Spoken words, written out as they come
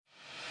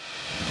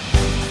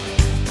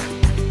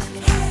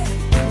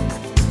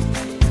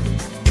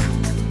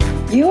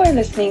You are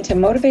listening to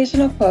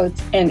motivational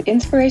quotes and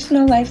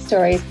inspirational life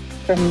stories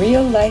from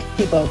real life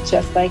people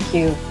just like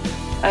you.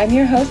 I'm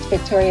your host,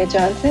 Victoria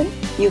Johnson.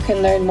 You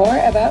can learn more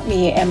about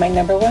me and my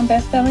 #1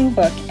 best-selling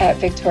book at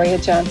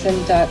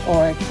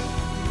victoriajohnson.org.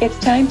 It's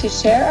time to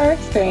share our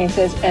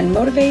experiences and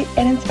motivate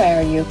and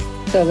inspire you.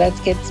 So let's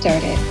get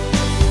started.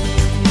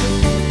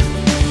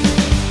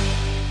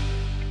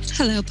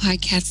 Hello,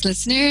 podcast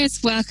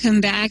listeners.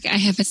 Welcome back. I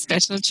have a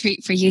special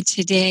treat for you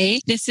today.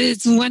 This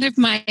is one of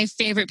my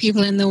favorite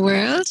people in the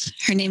world.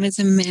 Her name is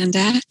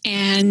Amanda,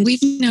 and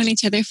we've known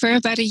each other for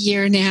about a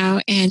year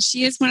now, and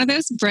she is one of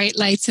those bright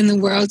lights in the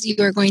world. You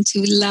are going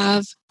to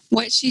love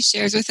what she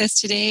shares with us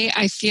today.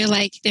 I feel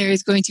like there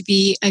is going to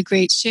be a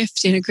great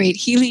shift and a great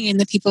healing in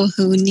the people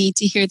who need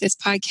to hear this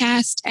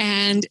podcast,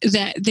 and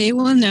that they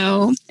will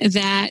know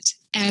that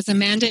as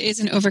Amanda is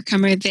an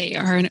overcomer, they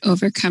are an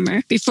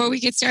overcomer. Before we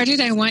get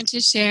started, I want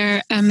to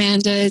share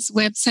Amanda's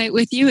website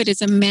with you. It is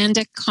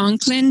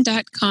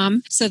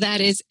amandaconklin.com. So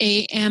that is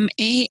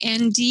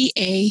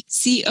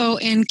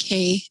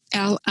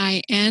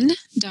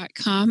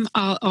AmandaConklin.com.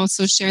 I'll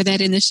also share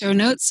that in the show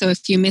notes. So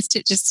if you missed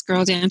it, just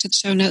scroll down to the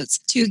show notes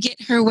to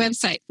get her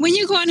website. When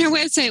you go on her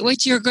website,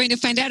 what you're going to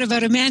find out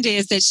about Amanda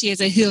is that she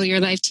is a Heal Your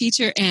Life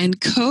teacher and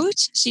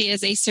coach. She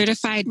is a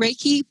certified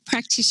Reiki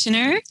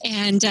practitioner,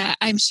 and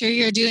I'm sure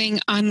you're doing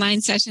online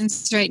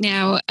sessions right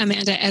now,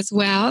 Amanda, as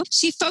well.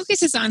 She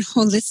focuses on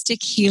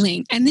holistic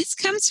healing, and this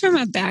comes from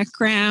a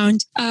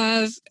background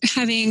of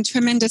having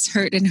tremendous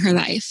hurt in her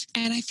life.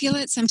 And I feel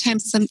that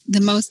sometimes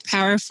the most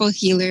powerful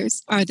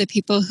healers are the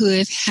people who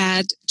have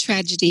had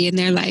tragedy in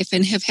their life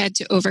and have had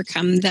to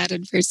overcome that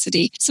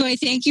adversity. So I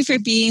thank you for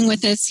being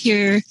with us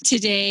here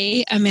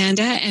today,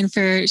 Amanda, and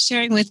for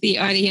sharing with the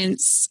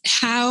audience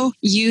how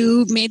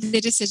you made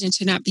the decision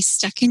to not be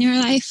stuck in your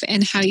life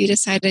and how you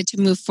decided to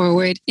move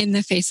forward in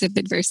the face of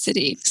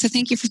adversity. So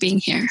thank you for being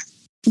here.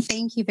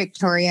 Thank you,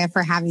 Victoria,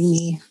 for having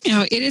me.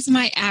 Oh, it is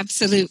my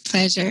absolute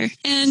pleasure.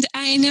 And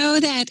I know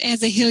that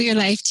as a Heal Your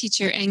Life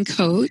teacher and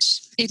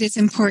coach, it is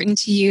important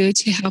to you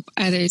to help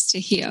others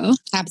to heal.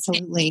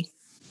 Absolutely.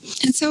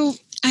 And so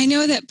I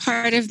know that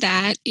part of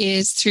that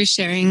is through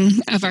sharing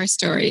of our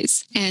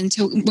stories and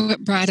to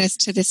what brought us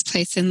to this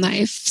place in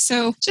life.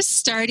 So just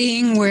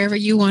starting wherever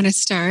you want to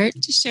start,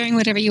 just sharing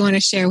whatever you want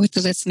to share with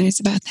the listeners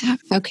about that.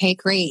 Okay,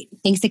 great.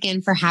 Thanks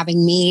again for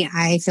having me.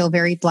 I feel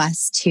very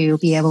blessed to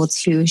be able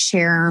to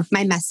share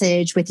my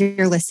message with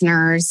your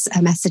listeners,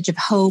 a message of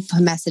hope,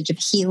 a message of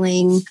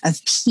healing, of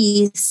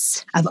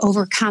peace, of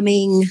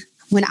overcoming.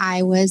 When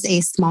I was a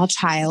small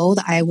child,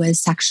 I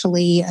was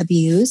sexually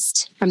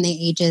abused from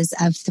the ages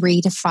of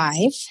 3 to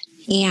 5.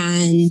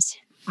 And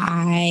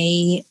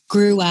I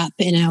grew up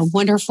in a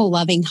wonderful,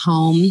 loving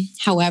home.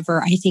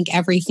 However, I think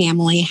every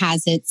family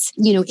has its,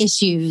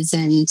 issues,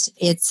 and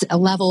it's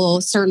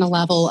certain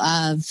level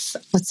of,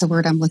 what's the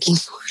word I'm looking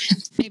for?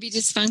 Maybe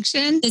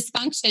dysfunction?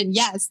 Dysfunction.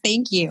 Yes.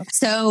 Thank you.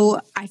 So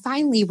I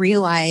finally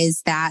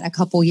realized that a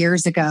couple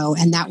years ago,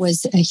 and that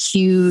was a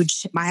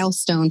huge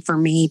milestone for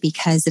me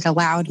because it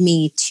allowed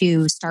me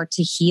to start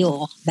to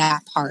heal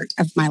that part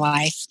of my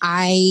life.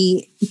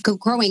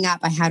 Growing up,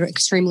 I had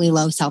extremely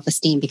low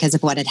self-esteem because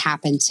of what had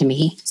happened to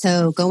me.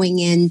 So going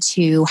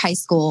into high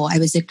school, I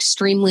was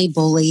extremely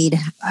bullied.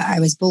 I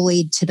was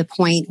bullied to the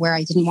point where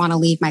I didn't want to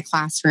leave my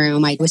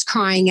classroom. I was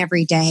crying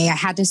every day. I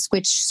had to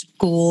switch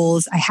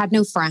schools. I had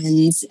no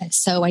friends.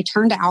 So I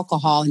turned to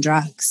alcohol and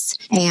drugs.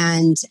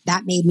 And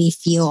that made me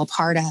feel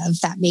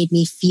that made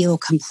me feel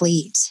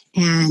complete.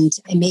 And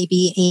it may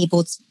be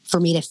able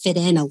for me to fit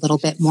in a little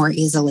bit more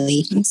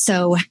easily.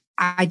 So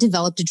I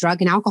developed a drug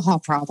and alcohol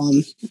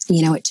problem.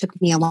 It took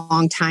me a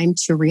long time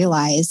to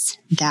realize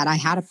that I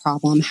had a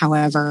problem.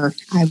 However,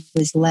 I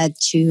was led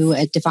to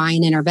a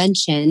divine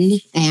intervention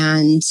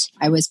and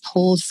I was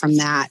pulled from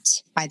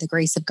that by the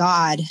grace of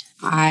God.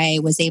 I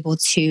was able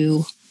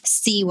to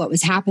see what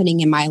was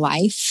happening in my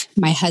life.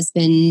 My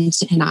husband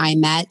and I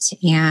met,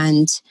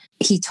 and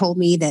he told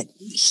me that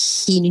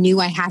he knew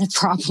I had a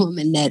problem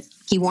and that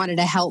he wanted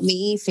to help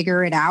me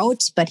figure it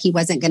out, but he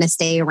wasn't going to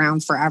stay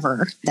around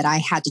forever, that I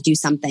had to do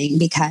something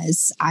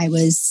because I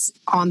was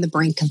on the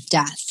brink of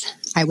death.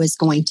 I was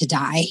going to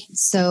die.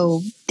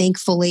 So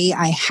thankfully,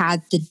 I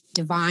had the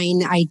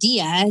divine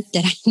idea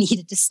that I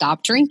needed to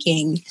stop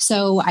drinking.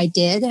 So I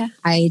did.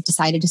 I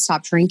decided to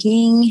stop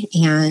drinking,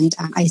 and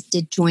I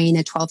did join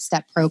a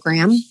 12-step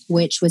program,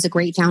 which was a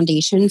great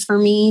foundation for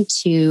me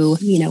to,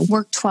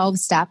 work 12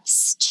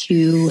 steps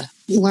to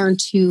learn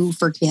to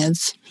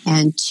forgive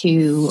and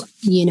to,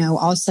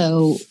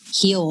 also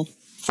heal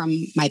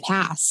from my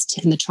past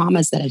and the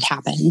traumas that had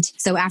happened.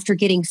 So after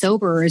getting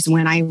sober is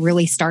when I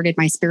really started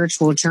my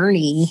spiritual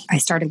journey. I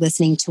started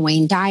listening to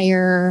Wayne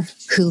Dyer,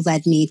 who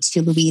led me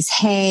to Louise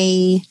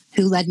Hay,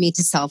 who led me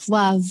to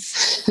self-love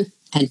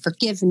and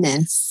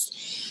forgiveness,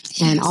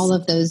 and all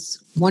of those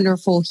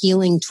wonderful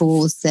healing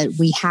tools that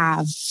we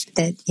have,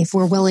 that if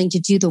we're willing to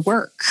do the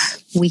work,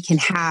 we can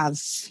have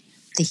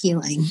the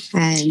healing.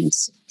 And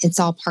it's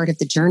all part of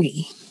the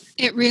journey.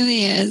 It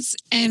really is.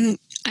 And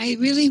I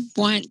really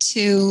want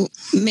to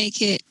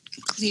make it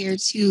clear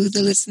to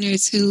the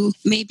listeners who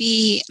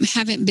maybe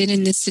haven't been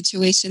in this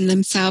situation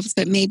themselves,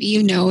 but maybe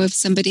you know of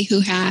somebody who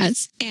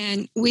has.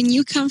 And when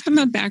you come from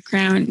a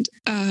background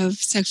of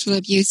sexual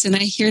abuse, and I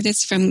hear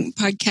this from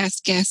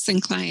podcast guests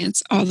and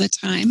clients all the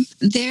time,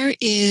 there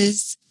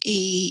is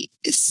a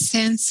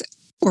sense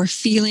or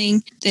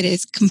feeling that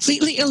is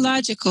completely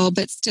illogical,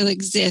 but still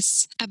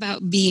exists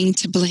about being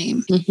to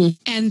blame.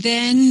 And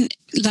then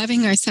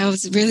loving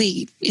ourselves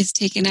really is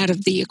taken out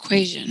of the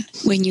equation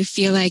when you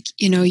feel like,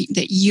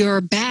 that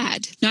you're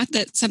bad, not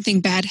that something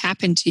bad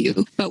happened to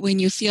you, but when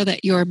you feel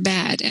that you're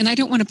bad. And I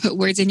don't want to put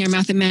words in your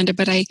mouth, Amanda,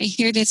 but I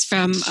hear this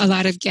from a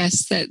lot of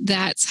guests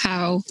that's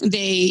how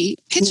they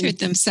pictured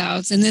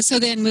themselves. And so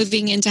then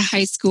moving into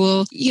high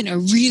school,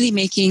 really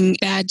making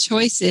bad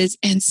choices.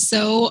 And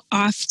so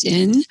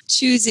often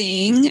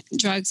choosing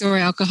drugs or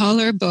alcohol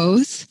or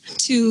both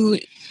to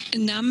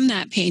numb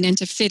that pain and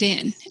to fit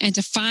in and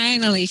to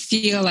finally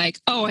feel like,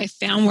 oh, I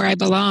found where I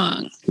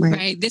belong,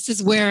 right? This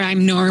is where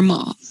I'm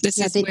normal. This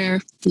is where...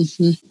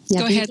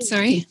 Go ahead,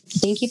 sorry.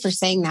 Thank you for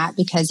saying that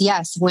because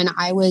yes,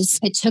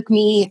 it took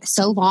me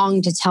so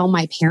long to tell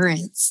my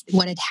parents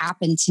what had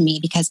happened to me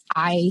because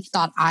I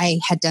thought I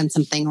had done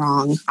something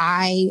wrong.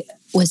 I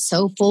was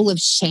so full of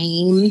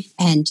shame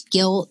and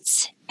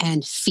guilt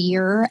and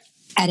fear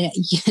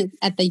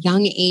at the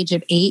young age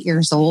of 8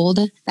 years old.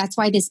 That's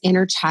why this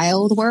inner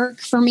child work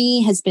for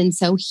me has been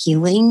so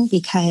healing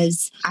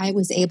because I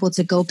was able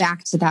to go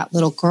back to that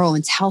little girl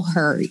and tell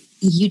her,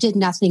 you did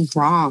nothing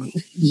wrong.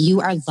 You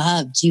are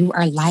loved. You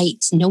are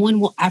light. No one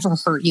will ever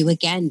hurt you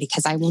again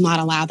because I will not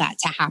allow that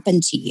to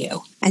happen to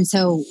you. And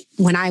so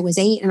when I was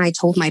 8 and I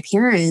told my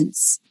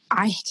parents,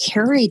 I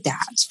carried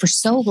that for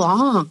so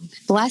long.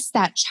 Bless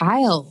that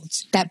child,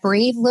 that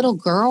brave little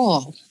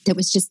girl that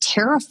was just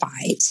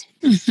terrified.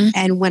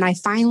 And when I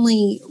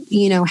finally,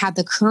 had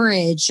the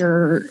courage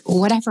or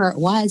whatever it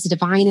was,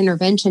 divine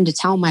intervention to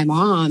tell my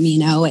mom,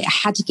 I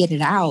had to get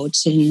it out.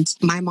 And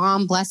my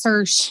mom, bless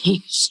her,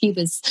 she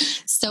was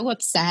so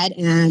upset.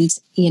 And,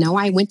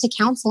 I went to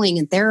counseling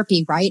and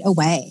therapy right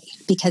away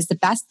because the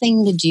best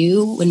thing to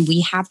do when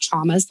we have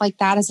traumas like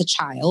that as a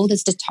child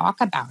is to talk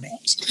about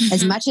it.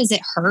 As much as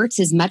it hurts,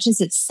 as much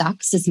as it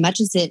sucks, as much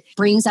as it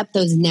brings up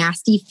those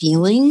nasty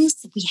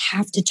feelings, we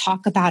have to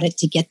talk about it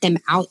to get them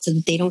out so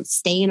that they don't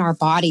stay in our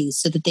bodies,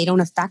 so that they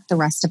don't affect the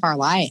rest of our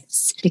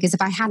lives. Because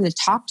if I hadn't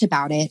talked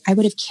about it, I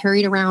would have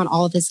carried around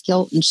all of this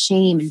guilt and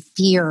shame and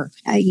fear,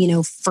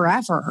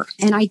 forever.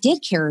 And I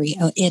did carry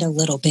it a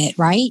little bit,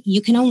 right?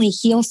 You can only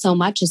heal so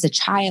much as a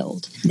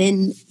child.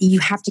 Then you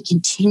have to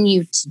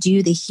continue to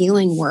do the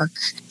healing work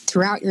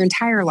throughout your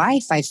entire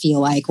life. I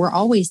feel like we're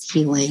always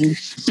healing.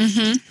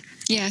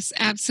 Yes,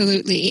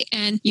 absolutely.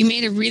 And you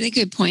made a really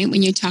good point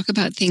when you talk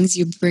about things,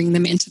 you bring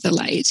them into the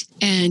light.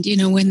 And,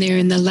 when they're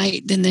in the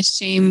light, then the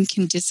shame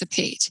can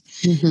dissipate.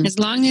 As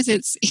long as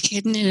it's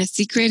hidden in a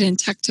secret and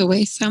tucked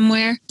away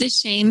somewhere, the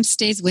shame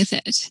stays with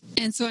it.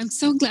 And so I'm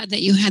so glad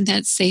that you had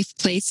that safe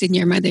place in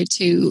your mother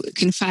to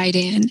confide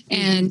in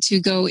and to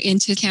go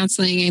into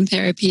counseling and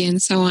therapy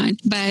and so on.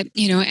 But,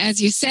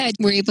 as you said,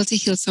 we're able to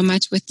heal so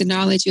much with the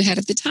knowledge you had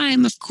at the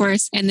time, of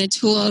course, and the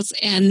tools.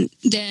 And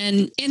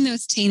then in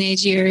those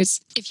teenage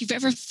years, if you've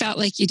ever felt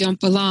like you don't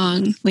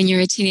belong when you're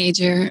a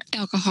teenager,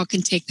 alcohol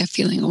can take that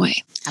feeling away.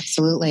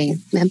 Absolutely.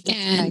 And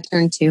I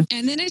turn to.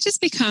 And then it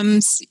just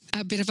becomes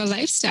a bit of a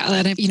lifestyle.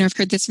 And I've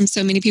heard this from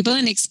so many people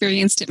and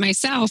experienced it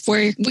myself,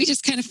 where we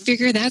just kind of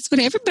figure that's what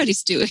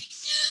everybody's doing.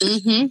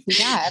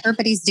 Yeah,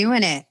 everybody's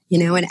doing it.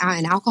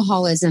 And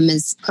alcoholism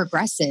is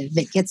progressive.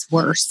 It gets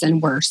worse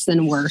and worse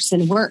and worse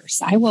and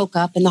worse. I woke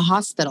up in the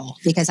hospital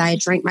because I had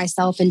drank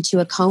myself into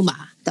a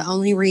coma. The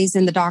only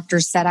reason the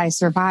doctors said I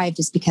survived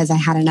is because I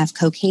had enough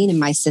cocaine in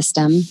my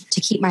system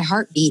to keep my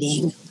heart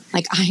beating.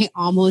 Like I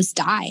almost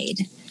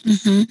died.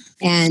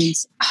 And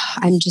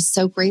I'm just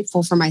so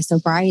grateful for my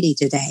sobriety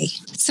today.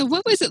 So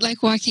what was it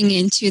like walking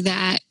into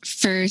that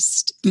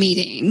first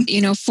meeting?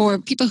 For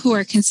people who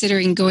are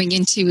considering going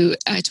into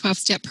a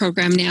 12-step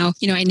program now,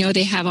 I know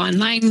they have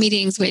online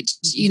meetings, which,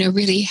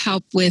 really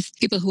help with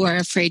people who are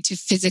afraid to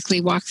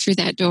physically walk through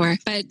that door.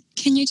 But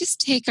can you just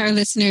take our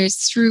listeners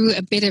through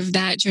a bit of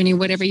that journey,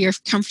 whatever you're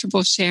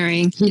comfortable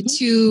sharing,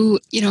 to,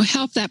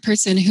 help that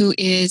person who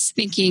is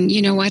thinking,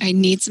 what, I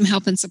need some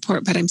help and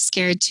support, but I'm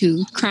scared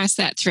to cross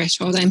that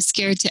threshold. I'm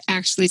scared to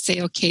actually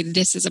say, okay,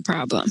 this is a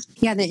problem.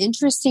 Yeah, the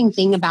interesting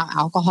thing about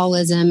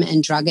alcoholism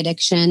and drug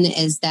addiction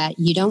is that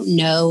you don't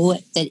know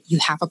that you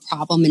have a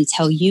problem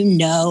until you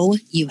know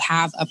you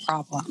have a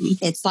problem.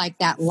 It's like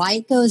that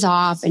light goes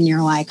off and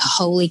you're like,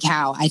 holy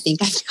cow, I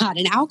think I've got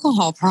an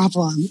alcohol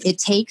problem. It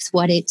takes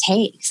what it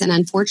takes. And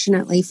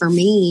unfortunately for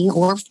me,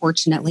 or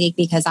fortunately,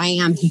 because I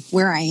am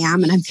where I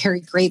am and I'm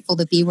very grateful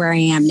to be where I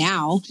am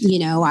now,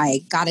 I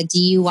got a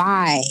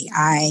DUI.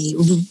 I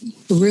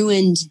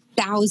ruined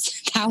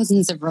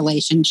thousands of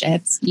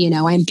relationships.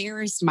 I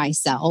embarrassed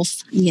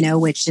myself,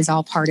 which is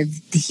all part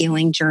of the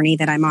healing journey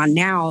that I'm on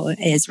now,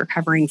 is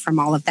recovering from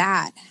all of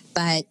that.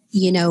 but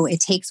it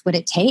takes what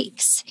it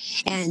takes.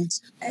 And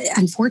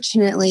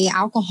unfortunately,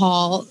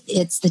 alcohol,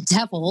 it's the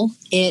devil.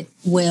 It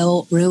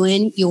will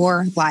ruin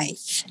your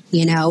life.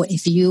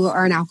 If you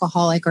are an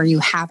alcoholic or you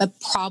have a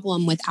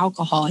problem with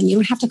alcohol, and you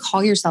don't have to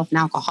call yourself an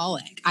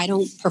alcoholic. I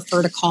don't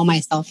prefer to call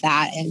myself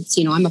that. It's,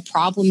 I'm a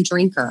problem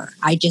drinker.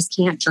 I just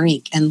can't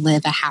drink and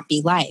live a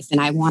happy life,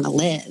 and I want to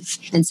live.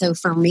 And so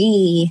for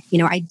me,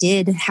 I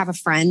did have a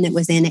friend that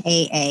was in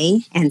AA.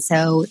 And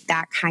so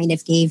that kind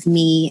of gave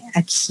me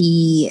a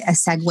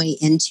segue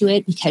into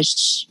it,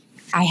 because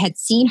I had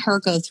seen her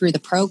go through the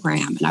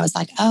program, and I was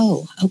like,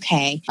 oh,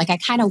 okay. Like I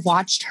kind of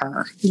watched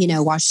her,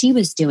 while she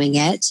was doing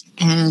it.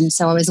 And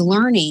so I was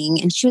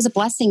learning, and she was a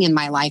blessing in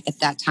my life at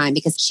that time,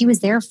 because she was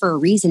there for a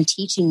reason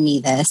teaching me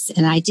this.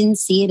 And I didn't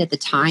see it at the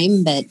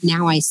time, but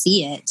now I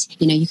see it.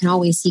 You can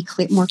always see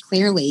more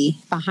clearly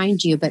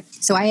behind you. But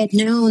so I had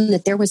known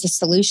that there was a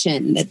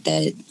solution,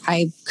 that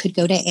I could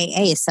go to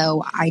AA.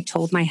 So I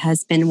told my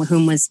husband,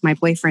 whom was my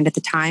boyfriend at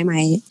the time,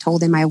 I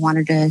told him I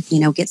wanted to,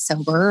 get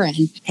sober.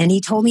 And he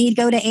told me he'd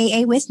go to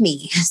AA with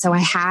me. So I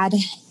had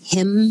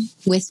him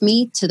with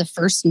me to the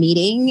first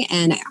meeting.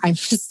 And I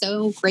was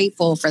so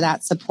grateful for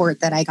that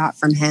support that I got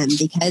from him,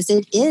 because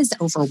it is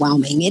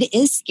overwhelming. It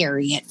is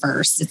scary at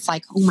first. It's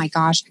like, oh my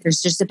gosh,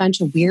 there's just a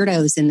bunch of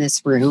weirdos in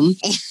this room.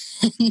 And,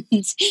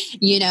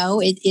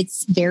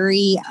 it's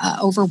very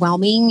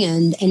overwhelming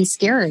and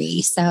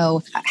scary.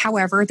 So,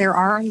 however, there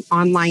are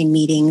online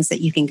meetings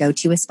that you can go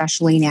to,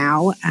 especially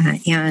now.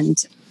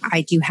 And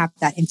I do have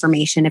that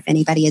information if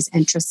anybody is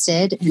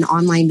interested, and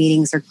online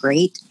meetings are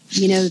great.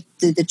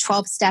 The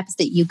 12 steps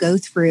that you go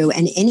through,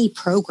 and any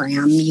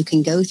program you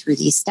can go through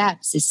these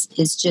steps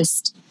is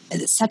just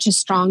such a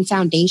strong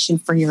foundation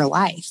for your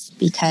life,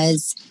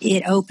 because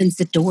it opens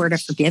the door to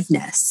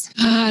forgiveness.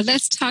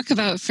 Let's talk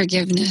about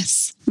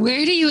forgiveness.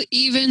 Where do you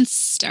even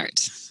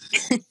start?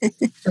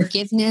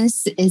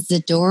 Forgiveness is the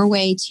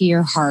doorway to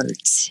your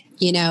heart.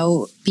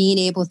 Being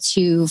able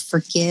to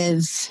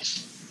forgive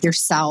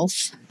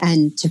yourself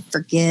and to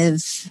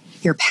forgive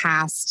your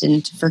past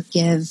and to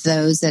forgive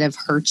those that have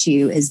hurt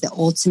you is the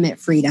ultimate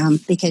freedom,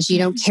 because you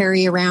don't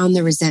carry around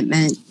the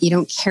resentment. You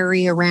don't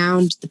carry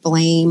around the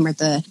blame or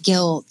the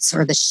guilt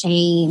or the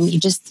shame. You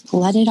just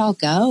let it all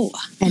go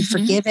and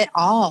forgive it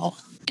all.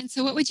 And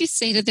so what would you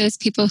say to those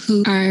people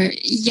who are,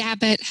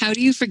 but how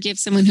do you forgive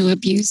someone who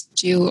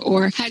abused you?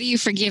 Or how do you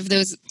forgive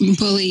those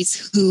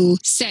bullies who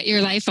set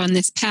your life on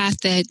this path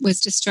that was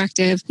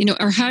destructive?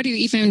 Or how do you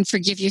even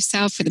forgive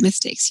yourself for the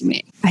mistakes you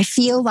made? I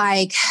feel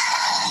like,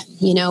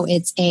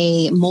 it's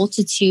a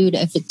multitude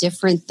of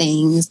different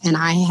things. And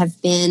I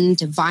have been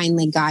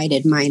divinely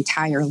guided my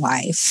entire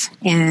life.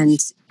 And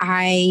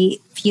I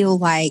feel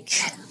like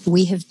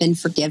we have been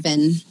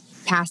forgiven,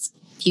 past,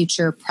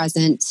 future,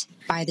 present,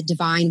 by the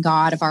divine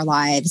God of our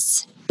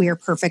lives. We are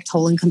perfect,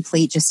 whole, and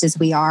complete just as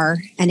we are.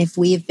 And if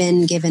we have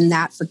been given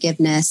that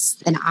forgiveness,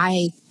 then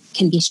I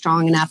can be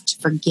strong enough to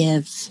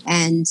forgive.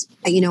 And,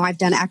 I've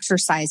done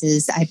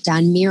exercises. I've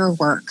done mirror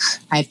work.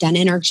 I've done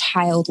inner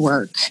child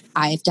work.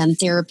 I've done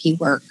therapy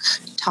work,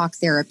 talk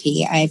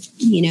therapy. I've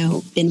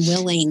been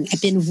willing.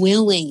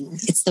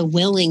 It's the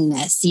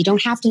willingness. You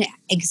don't have to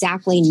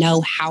exactly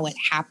know how it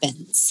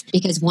happens,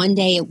 because one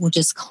day it will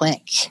just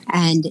click,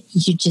 and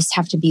you just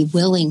have to be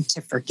willing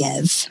to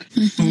forgive.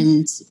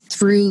 And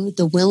through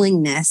the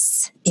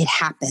willingness, it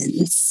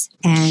happens.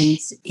 And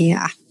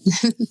yeah.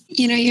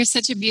 You're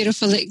such a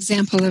beautiful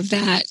example of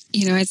that.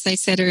 As I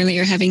said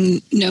earlier,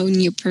 having known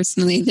you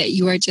personally, that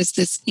you are just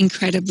this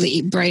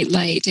incredibly bright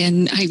light.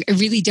 And I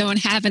really don't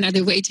have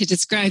another way to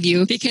describe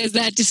you, because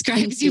that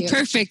describes you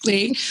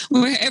perfectly.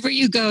 Wherever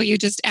you go, you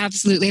just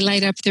absolutely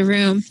light up the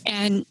room.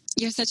 And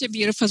you're such a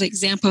beautiful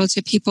example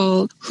to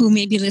people who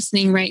may be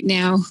listening right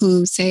now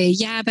who say,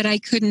 but I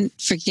couldn't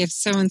forgive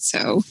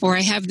so-and-so, or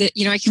I have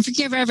I can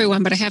forgive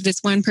everyone, but I have this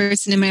one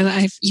person in my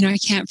life, I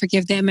can't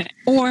forgive them.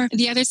 Or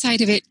the other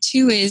side of it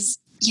too is,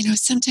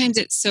 sometimes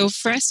it's so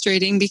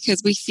frustrating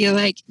because we feel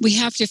like we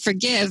have to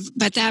forgive,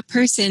 but that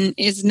person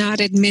is not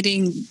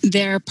admitting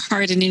their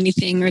part in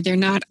anything, or they're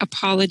not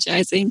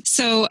apologizing.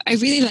 So I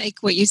really like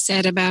what you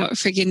said about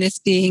forgiveness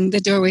being the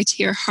doorway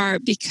to your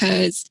heart,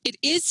 because it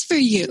is for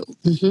you.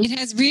 It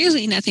has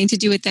really nothing to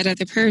do with that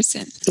other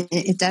person.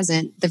 It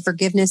doesn't. The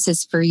forgiveness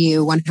is for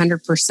you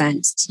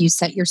 100%. You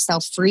set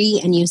yourself free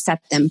and you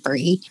set them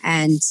free.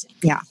 And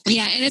yeah.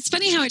 Yeah. And it's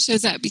funny how it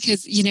shows up,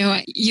 because,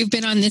 you've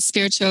been on this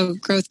spiritual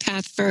growth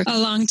path for a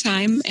long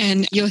time.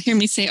 And you'll hear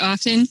me say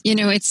often,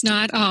 it's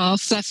not all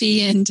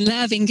fluffy and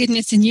love and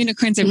goodness and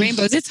unicorns and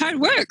rainbows. It's hard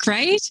work,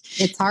 right?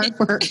 It's hard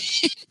work.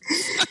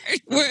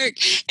 Hard work.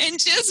 And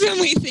just when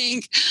we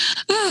think,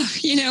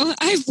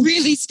 I've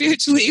really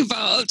spiritually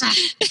evolved.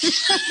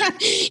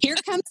 Here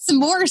comes some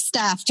more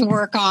stuff to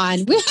work on.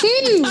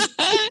 Woohoo!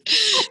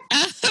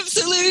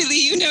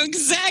 Absolutely. You know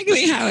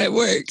exactly how it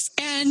works.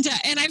 And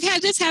I've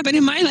had this happen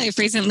in my life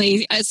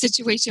recently. A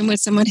situation with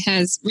someone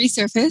has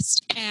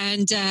resurfaced,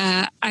 and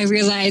I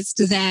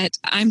realized that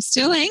I'm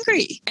still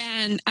angry.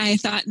 And I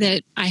thought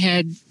that I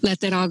had let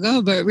that all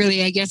go, but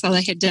really, I guess all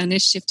I had done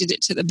is shifted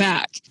it to the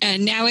back.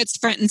 And now it's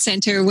front and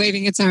center,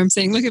 waving its arms,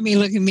 saying, look at me,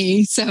 look at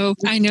me. So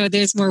I know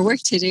there's more work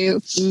to do.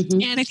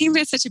 Mm-hmm. And I think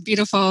that's such a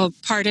beautiful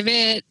part of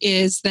it,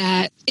 is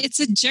that it's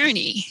a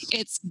journey.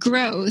 It's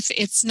growth.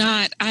 It's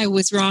not, I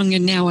was wrong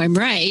and now I'm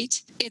right.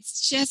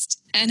 It's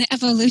just an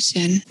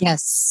evolution.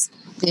 Yes.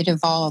 It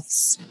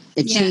evolves.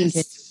 It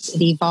changes.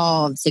 It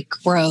evolves. It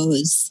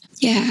grows.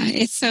 Yeah,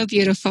 it's so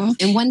beautiful.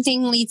 And one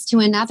thing leads to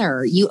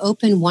another. You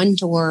open one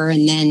door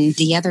and then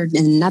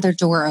another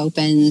door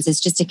opens. It's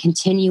just a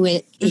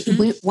continuous.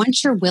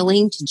 Once you're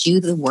willing to do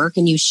the work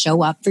and you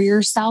show up for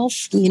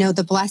yourself,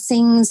 the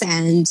blessings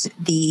and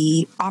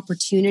the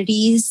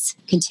opportunities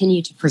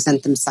continue to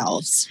present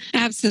themselves.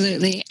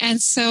 Absolutely.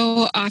 And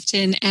so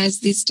often as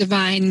these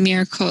divine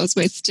miracles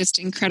with just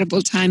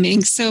incredible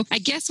timing. So I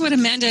guess what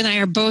Amanda and I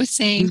are both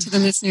saying to the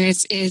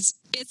listeners is,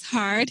 it's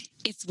hard,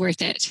 it's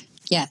worth it.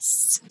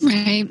 Yes.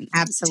 Right.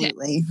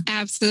 Absolutely.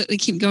 Absolutely.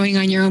 Keep going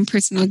on your own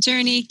personal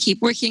journey.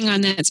 Keep working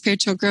on that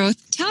spiritual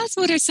growth. Tell us,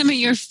 what are some of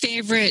your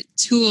favorite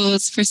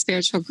tools for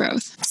spiritual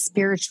growth?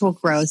 Spiritual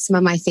growth. Some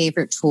of my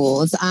favorite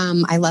tools.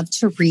 I love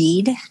to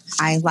read.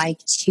 I like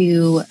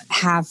to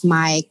have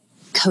my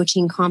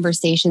coaching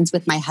conversations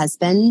with my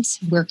husband.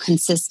 We're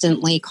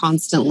constantly,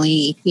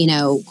 constantly,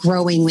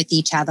 growing with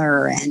each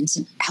other and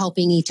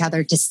helping each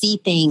other to see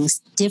things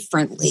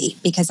differently.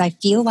 Because I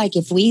feel like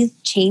if we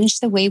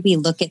change the way we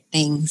look at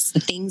things, the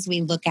things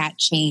we look at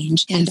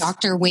change. Yes. And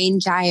Dr.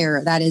 Wayne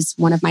Dyer, that is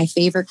one of my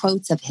favorite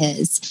quotes of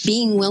his,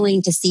 being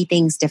willing to see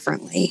things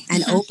differently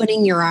and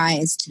opening your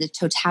eyes to the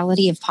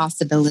totality of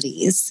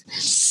possibilities.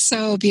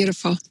 So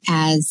beautiful.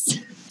 As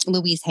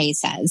Louise Hay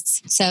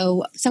says.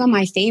 So some of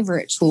my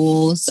favorite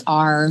tools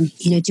are,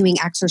 doing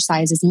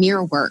exercises,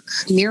 mirror work.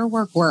 Mirror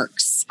work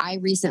works. I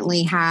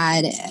recently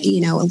had,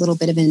 a little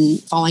bit of a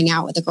falling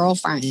out with a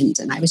girlfriend,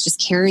 and I was just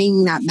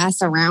carrying that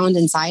mess around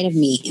inside of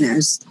me.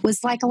 It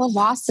was like a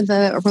loss of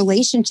a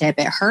relationship.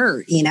 It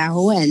hurt,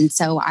 and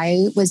so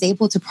I was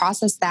able to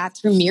process that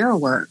through mirror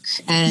work.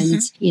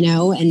 And,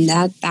 and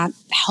that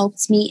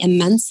helped me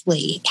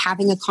immensely.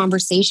 Having a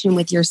conversation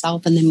with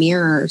yourself in the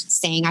mirror,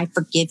 saying, I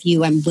forgive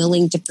you. I'm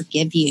willing to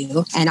forgive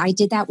you. And I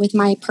did that with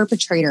my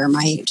perpetrator,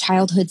 my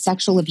childhood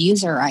sexual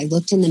abuser. I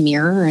looked in the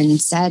mirror and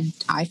said,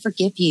 I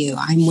forgive you.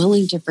 I'm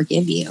willing to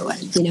forgive you.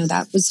 And,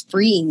 that was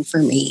freeing for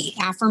me.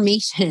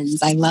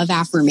 Affirmations. I love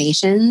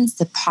affirmations,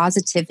 the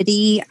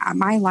positivity.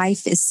 My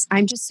life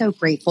I'm just so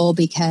grateful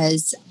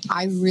because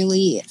I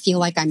really feel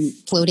like I'm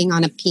floating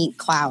on a pink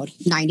cloud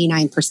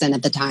 99%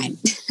 of the time.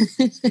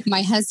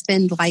 My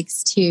husband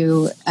likes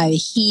to,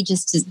 he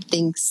just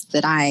thinks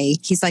that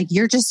he's like,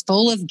 you're just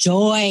full of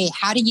joy.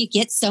 How do you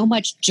get so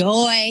much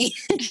joy?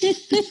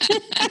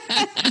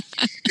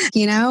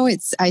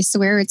 I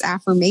swear it's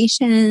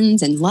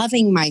affirmations and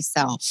loving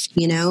myself,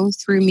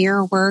 through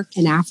mirror work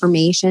and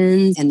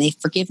affirmations and the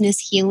forgiveness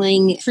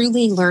healing,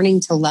 truly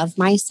learning to love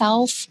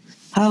myself.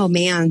 Oh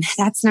man,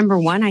 that's number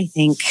one, I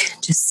think.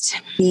 Just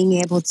being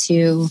able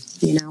to,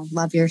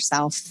 love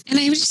yourself. And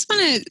I just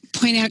want to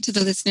point out to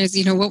the listeners,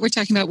 what we're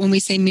talking about when we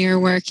say mirror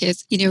work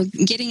is,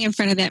 getting in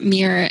front of that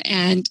mirror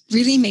and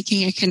really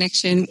making a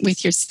connection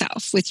with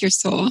yourself, with your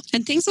soul.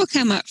 And things will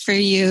come up for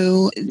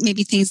you,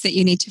 maybe things that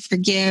you need to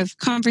forgive,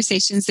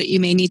 conversations that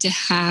you may need to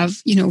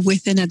have,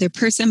 with another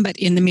person, but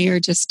in the mirror,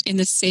 just in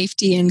the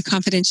safety and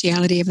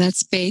confidentiality of that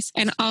space.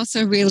 And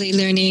also really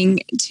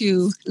learning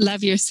to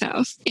love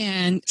yourself.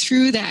 And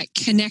through that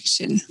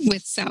connection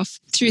with self,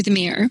 through the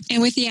mirror.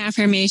 And with the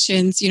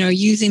affirmations,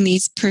 using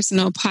these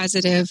personal,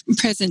 positive,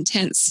 present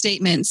tense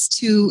statements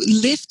to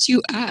lift you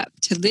up,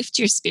 to lift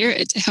your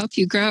spirit, to help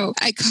you grow.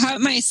 I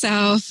caught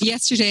myself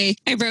yesterday.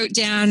 I wrote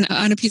down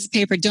on a piece of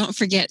paper, don't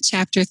forget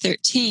chapter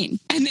 13.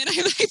 And then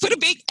I put a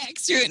big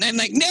X through it and I'm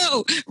like,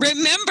 no,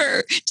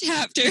 remember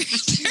chapter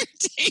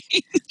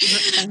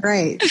 13.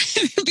 Right.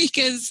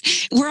 Because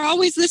we're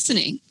always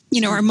listening.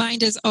 Our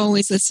mind is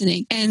always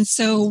listening. And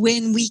so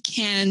when we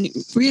can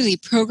really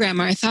program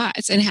our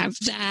thoughts and have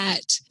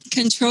that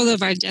control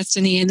of our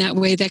destiny in that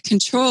way, that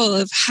control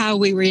of how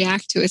we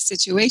react to a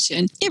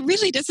situation, it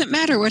really doesn't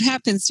matter what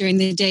happens during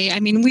the day. I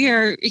mean, we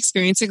are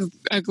experiencing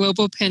a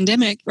global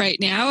pandemic right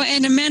now,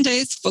 and Amanda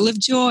is full of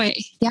joy.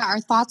 Yeah,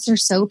 our thoughts are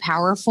so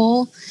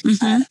powerful.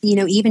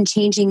 Mm-hmm. Even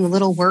changing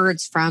little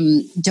words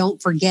from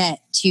don't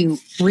forget to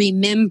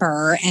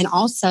remember, and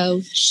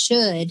also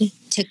should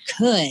to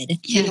could.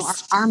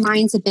 Yes. Our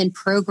minds have been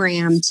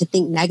programmed to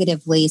think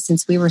negatively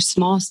since we were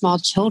small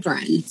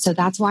children. So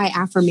that's why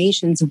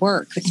affirmations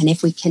work. And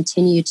if we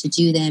continue to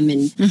do them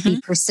and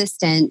be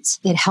persistent,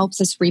 it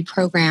helps us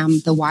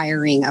reprogram the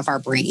wiring of our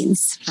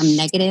brains from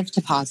negative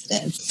to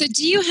positive. So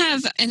do you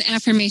have an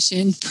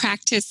affirmation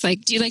practice?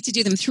 Do you like to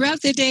do them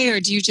throughout the day, or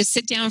do you just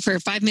sit down for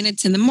 5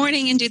 minutes in the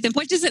morning and do them?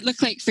 What does it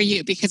look like for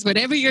you? Because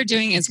whatever you're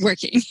doing is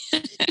working.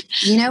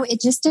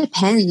 It just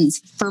depends.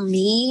 For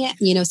me,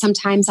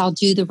 sometimes I'll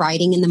do the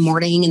writing in the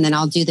morning and then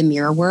I'll do the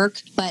mirror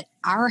work. But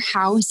our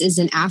house is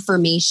an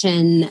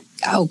affirmation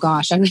oh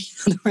gosh,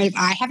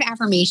 I have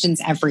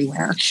affirmations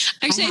everywhere.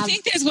 Actually, I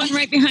think there's one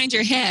right behind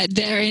your head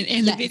there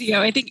in the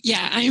video. I think,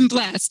 I am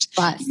blessed.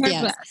 Blessed.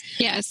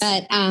 Yes.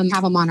 But I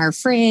have them on our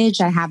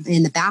fridge. I have them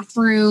in the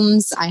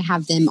bathrooms. I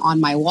have them on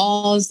my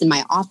walls in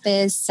my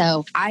office.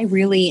 So I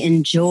really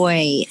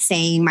enjoy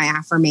saying my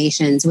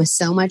affirmations with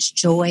so much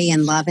joy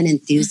and love and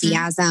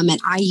enthusiasm. And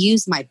I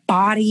use my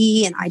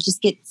body and I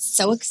just get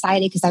so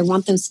excited because I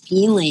want those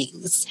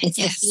feelings. It's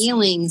the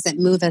feelings that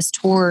move us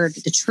toward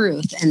the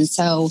truth. And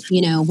so,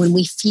 when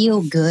we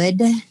feel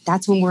good,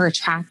 that's when we're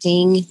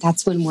attracting.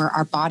 That's when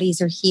our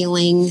bodies are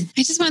healing.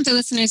 I just want the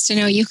listeners to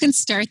know you can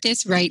start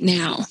this right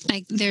now.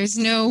 Like there's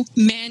no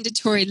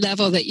mandatory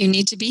level that you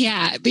need to be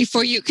at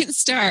before you can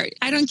start.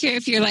 I don't care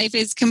if your life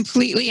is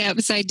completely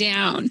upside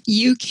down.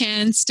 You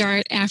can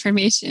start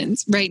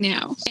affirmations right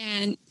now.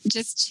 And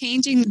just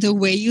changing the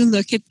way you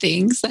look at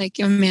things, like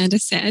Amanda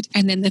said,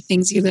 and then the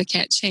things you look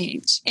at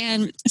change.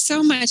 And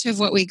so much of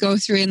what we go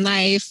through in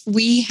life,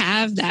 we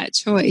have that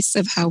choice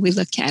of how we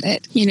look at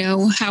it,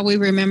 how we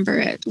remember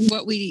it,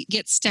 what we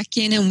get stuck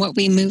in and what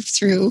we move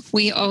through.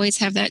 We always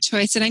have that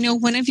choice. And I know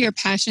one of your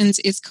passions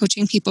is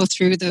coaching people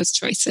through those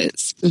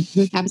choices.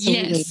 Mm-hmm.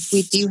 Absolutely. Yes.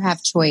 We do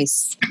have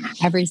choice.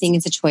 Everything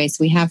is a choice.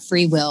 We have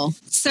free will.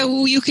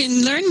 So you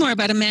can learn more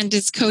about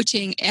Amanda's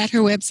coaching at her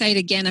website,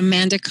 again,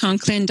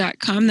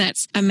 amandaconklin.com.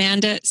 That's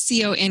Amanda,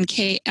 CONKLIN.com.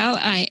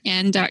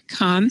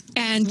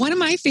 And one of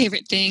my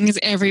favorite things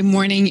every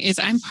morning is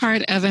I'm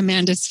part of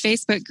Amanda's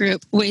Facebook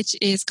group, which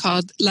is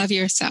called Love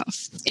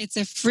Yourself. It's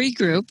a free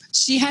group.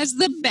 She has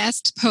the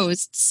best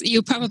posts.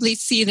 You probably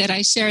see that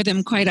I share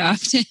them quite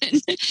often.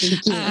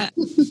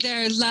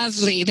 They're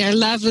lovely.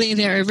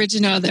 They're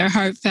original. They're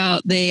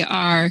heartfelt. They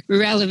are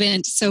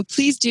relevant. So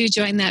please do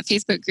join that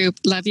Facebook group,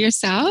 Love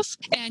Yourself.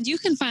 And you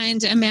can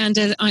find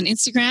Amanda on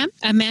Instagram,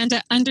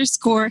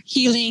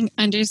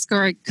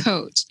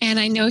 Amanda_healing_coach. And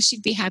I know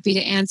she'd be happy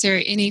to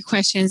answer any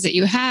questions that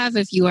you have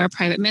if you are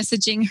private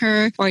messaging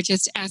her or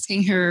just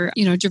asking her,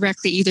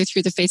 directly either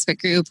through the Facebook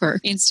group or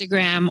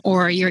Instagram,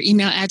 or your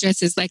email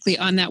address is likely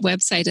on that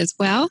website as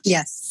well.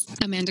 Yes.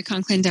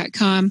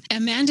 AmandaConklin.com.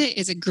 Amanda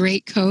is a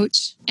great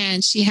coach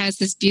and she has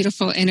this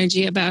beautiful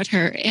energy about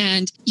her.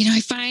 And, I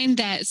find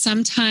that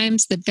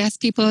sometimes the best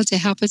people to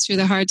help us through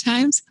the hard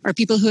times are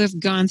people who have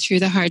gone through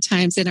the hard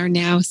times and are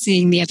now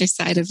seeing the other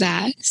side of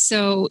that.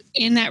 So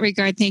in that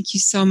regard, thank you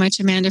so much,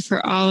 Amanda,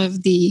 for all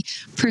of the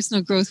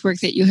personal growth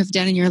work that you have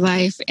done in your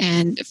life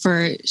and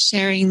for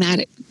sharing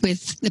that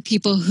with the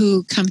people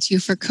who come to you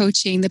for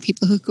coaching, the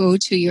people who go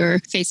to your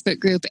Facebook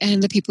group,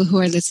 and the people who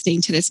are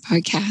listening to this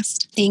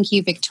podcast. Thank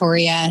you,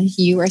 Victoria.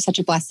 You are such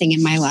a blessing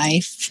in my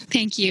life.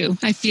 Thank you.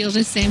 I feel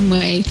the same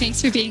way.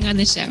 Thanks for being on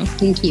the show.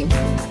 Thank you.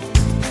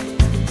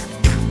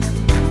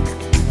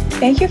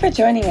 Thank you for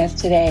joining us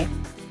today.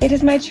 It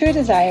is my true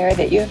desire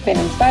that you have been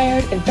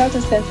inspired and felt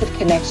a sense of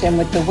connection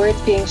with the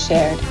words being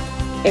shared.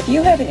 If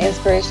you have an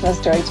inspirational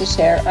story to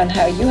share on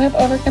how you have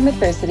overcome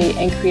adversity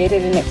and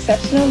created an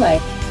exceptional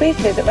life, please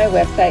visit my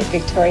website,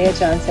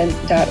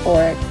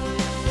 victoriajohnson.org.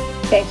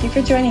 Thank you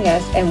for joining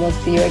us, and we'll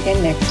see you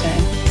again next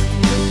time.